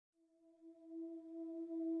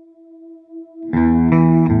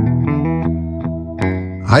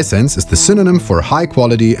HySense is the synonym for high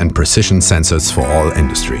quality and precision sensors for all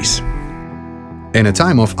industries. In a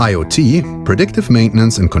time of IoT, predictive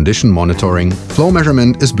maintenance and condition monitoring, flow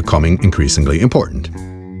measurement is becoming increasingly important.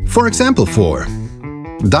 For example, for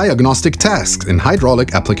diagnostic tasks in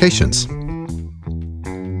hydraulic applications,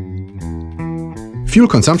 fuel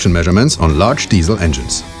consumption measurements on large diesel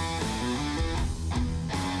engines,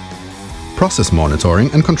 process monitoring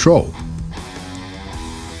and control,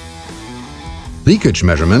 leakage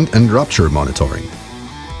measurement and rupture monitoring,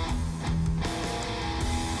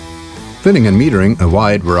 filling and metering a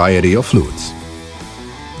wide variety of fluids,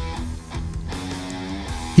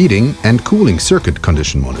 heating and cooling circuit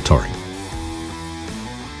condition monitoring.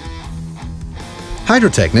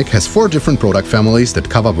 Hydrotechnik has 4 different product families that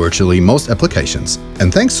cover virtually most applications,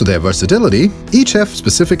 and thanks to their versatility, each have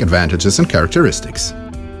specific advantages and characteristics.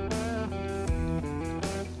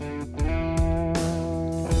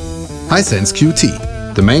 HySense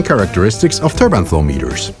QT, the main characteristics of turbine flow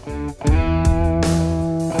meters.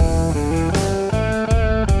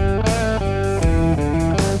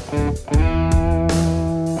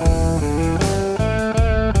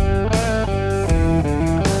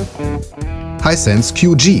 HySense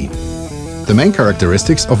QG, the main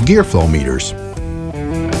characteristics of gear flow meters.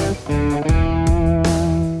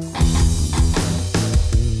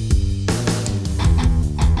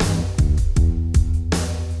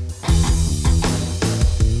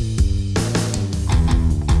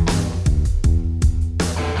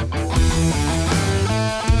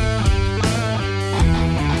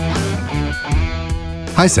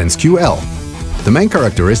 HySense QL, the main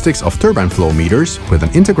characteristics of turbine flow meters with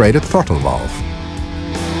an integrated throttle valve.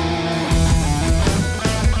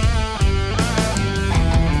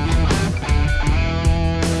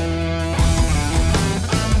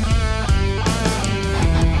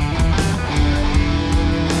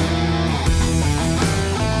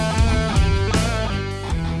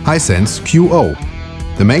 HySense QO,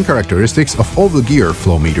 the main characteristics of oval gear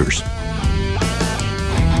flow meters.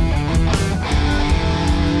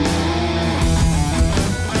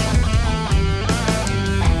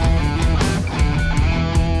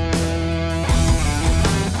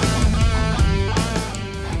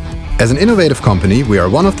 As an innovative company, we are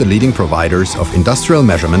one of the leading providers of industrial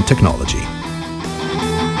measurement technology.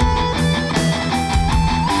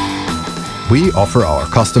 We offer our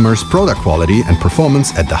customers product quality and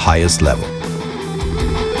performance at the highest level.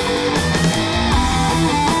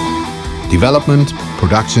 Development,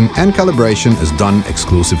 production and calibration is done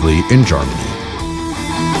exclusively in Germany.